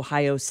left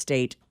Ohio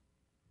State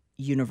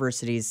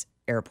University's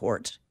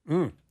airport.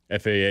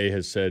 FAA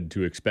has said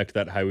to expect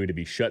that highway to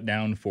be shut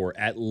down for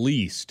at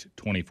least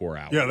 24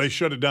 hours. Yeah, they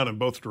shut it down in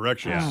both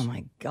directions. Oh,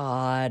 my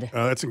God.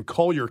 That's in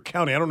Collier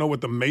County. I don't know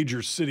what the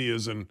major city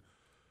is, and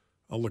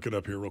I'll look it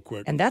up here real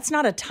quick. And that's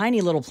not a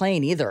tiny little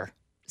plane either.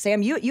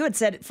 Sam, you had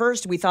said at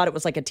first we thought it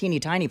was like a teeny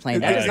tiny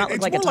plane. That does not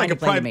look like a tiny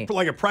plane to me.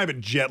 Like a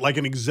private jet, like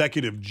an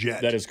executive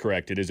jet. That is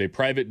correct. It is a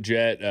private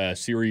jet,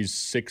 Series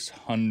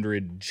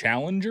 600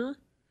 Challenger.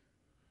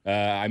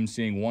 I'm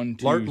seeing 1,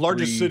 2,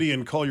 largest 3. city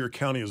in Collier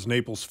County is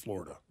Naples,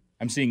 Florida.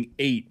 I'm seeing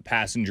 8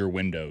 passenger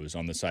windows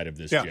on the side of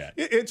this jet.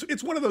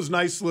 It's one of those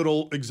nice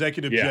little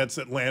executive jets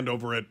that land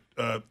over at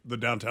the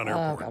downtown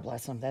airport. Oh, God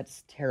bless them. That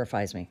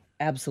terrifies me.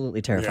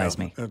 Absolutely terrifies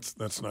me.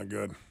 That's not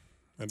good.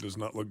 That does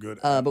not look good.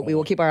 But we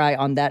will keep our eye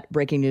on that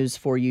breaking news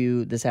for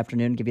you this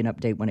afternoon, give you an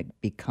update when it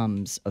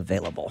becomes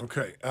available.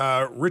 Okay.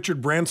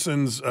 Richard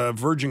Branson's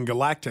Virgin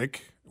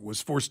Galactic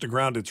was forced to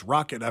ground its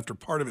rocket after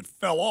part of it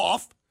fell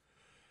off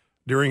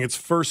during its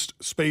first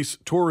space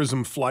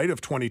tourism flight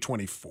of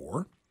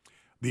 2024.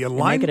 The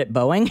alignment make it at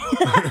Boeing.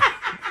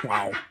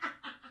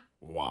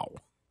 Wow.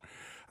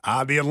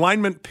 The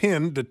alignment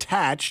pin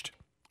detached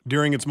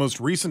during its most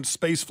recent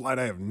space flight.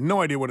 I have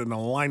no idea what an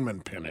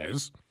alignment pin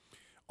is.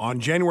 On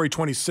January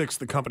 26th,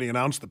 the company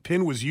announced the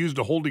pin was used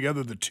to hold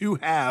together the 2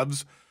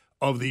 halves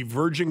of the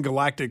Virgin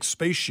Galactic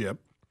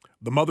spaceship,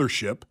 the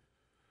mothership,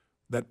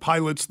 that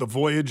pilots the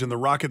voyage and the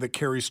rocket that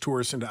carries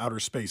tourists into outer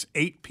space.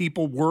 8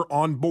 people were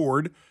on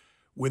board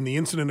when the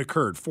incident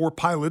occurred. 4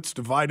 pilots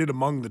divided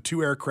among the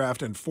 2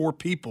 aircraft and 4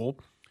 people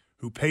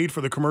who paid for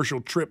the commercial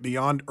trip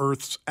beyond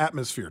Earth's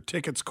atmosphere.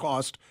 Tickets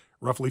cost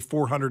roughly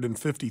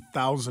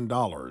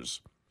 $450,000.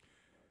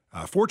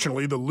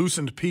 Fortunately, the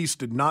loosened piece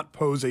did not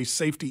pose a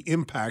safety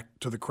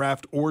impact to the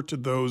craft or to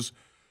those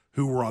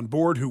who were on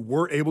board, who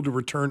were able to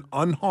return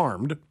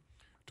unharmed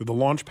to the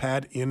launch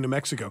pad in New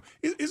Mexico.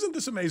 Isn't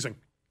this amazing?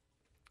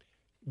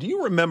 Do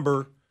you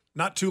remember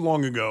not too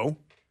long ago,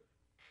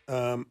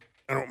 I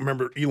don't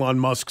remember Elon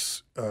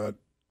Musk's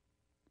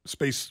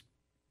space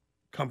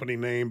company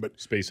name, but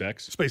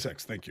SpaceX.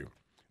 SpaceX, thank you.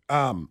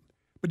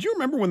 But do you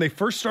remember when they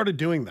first started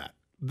doing that?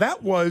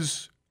 That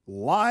was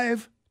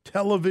live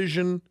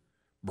television,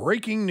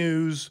 breaking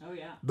news. Oh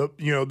yeah.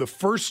 The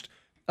first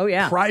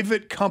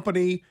private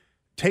company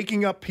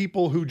taking up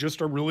people who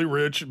just are really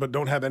rich but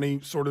don't have any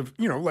sort of,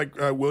 like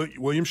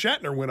William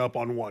Shatner went up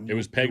on one. It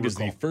was pegged as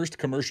the first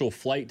commercial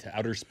flight to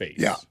outer space.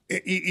 Yeah,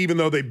 even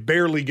though they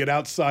barely get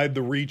outside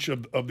the reach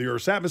of the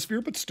Earth's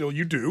atmosphere, but still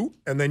you do,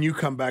 and then you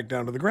come back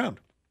down to the ground.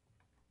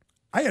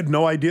 I had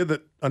no idea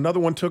that another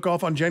one took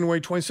off on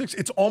January 26th.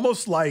 It's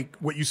almost like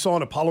what you saw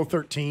in Apollo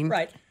 13,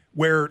 right?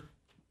 Where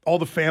all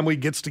the family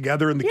gets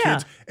together and the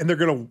kids, and they're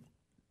going to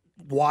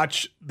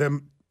watch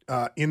them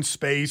in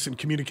space and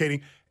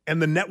communicating. And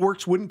the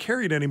networks wouldn't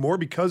carry it anymore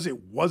because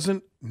it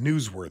wasn't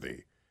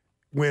newsworthy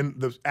when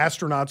the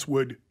astronauts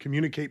would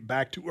communicate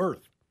back to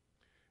Earth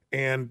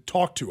and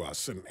talk to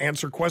us and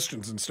answer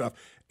questions and stuff.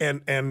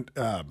 And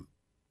I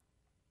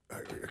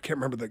can't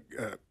remember the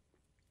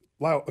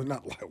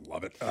not Lyle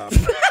Lovett.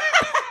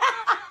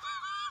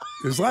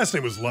 His last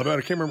name was Lovett.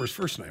 I can't remember his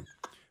first name.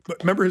 But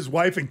remember his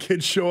wife and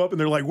kids show up and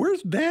they're like,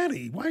 "Where's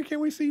Daddy? Why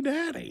can't we see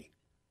Daddy?"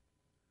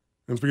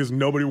 And it's because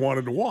nobody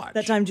wanted to watch.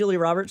 That time Julia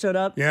Roberts showed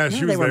up? Yeah,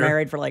 she was They were there.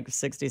 married for like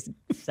 60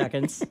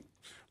 seconds.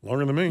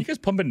 Longer than me. You guys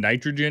pumping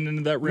nitrogen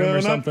into that room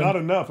or something? Not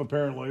enough,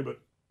 apparently, but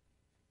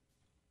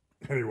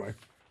anyway.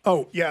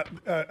 Oh, yeah,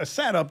 a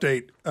sad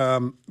update,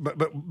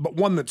 but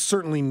one that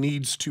certainly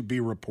needs to be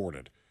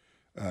reported.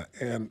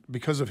 And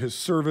because of his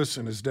service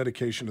and his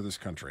dedication to this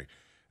country.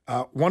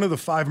 One of the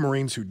 5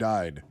 Marines who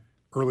died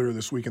earlier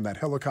this week in that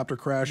helicopter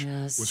crash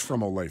was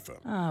from Olathe.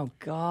 Oh,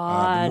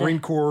 God. The Marine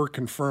Corps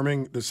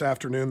confirming this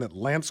afternoon that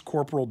Lance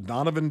Corporal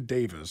Donovan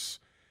Davis,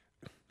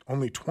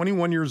 only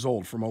 21 years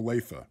old, from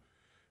Olathe,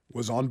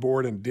 was on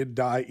board and did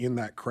die in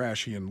that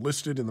crash. He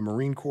enlisted in the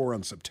Marine Corps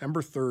on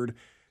September 3rd,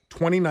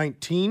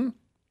 2019.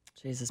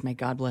 Jesus, may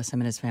God bless him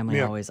and his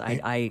family always.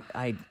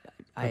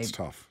 That's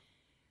tough.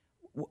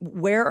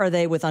 Where are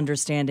they with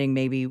understanding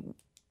maybe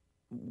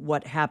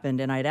what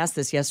happened? And I had asked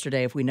this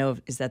yesterday, if we know,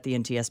 is that the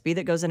NTSB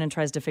that goes in and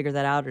tries to figure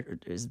that out, or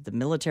is the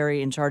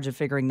military in charge of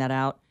figuring that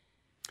out?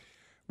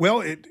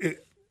 Well,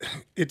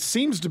 it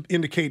seems to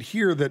indicate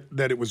here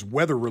that it was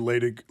weather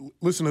related.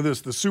 Listen to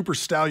this. The Super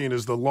Stallion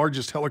is the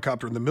largest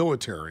helicopter in the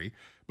military,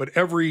 but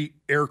every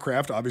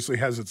aircraft obviously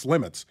has its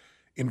limits.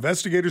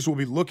 Investigators will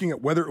be looking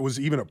at whether it was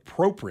even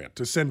appropriate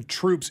to send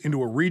troops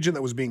into a region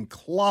that was being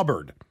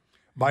clobbered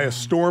by a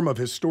storm of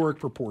historic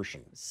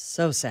proportions.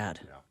 So sad.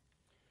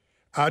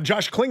 Yeah.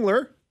 Josh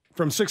Klingler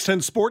from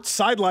 610 Sports,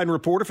 sideline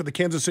reporter for the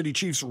Kansas City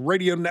Chiefs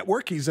radio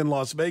network. He's in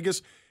Las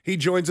Vegas. He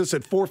joins us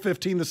at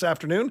 4:15 this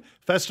afternoon.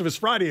 Festivus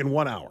Friday in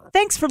 1 hour.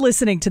 Thanks for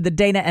listening to the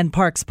Dana and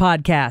Parks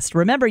podcast.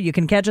 Remember, you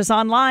can catch us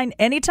online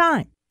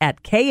anytime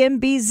at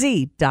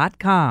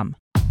kmbz.com.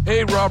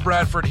 Hey, Rob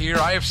Bradford here.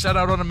 I have set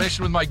out on a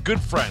mission with my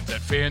good friends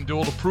at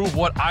FanDuel to prove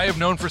what I have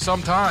known for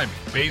some time.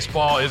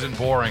 Baseball isn't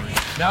boring.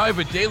 Now I have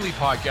a daily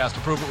podcast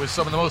to prove it with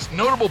some of the most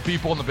notable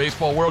people in the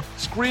baseball world,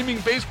 screaming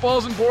baseball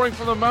isn't boring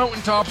from the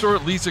mountaintops, or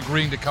at least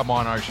agreeing to come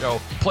on our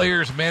show.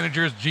 Players,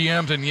 managers,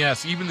 GMs, and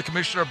yes, even the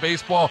commissioner of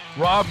baseball,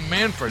 Rob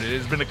Manfred. It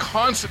has been a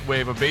constant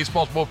wave of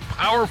baseball's most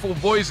powerful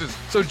voices.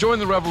 So join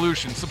the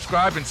revolution.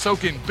 Subscribe and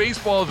soak in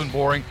Baseball Isn't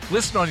Boring.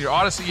 Listen on your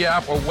Odyssey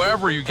app or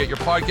wherever you get your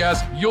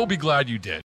podcasts. You'll be glad you did.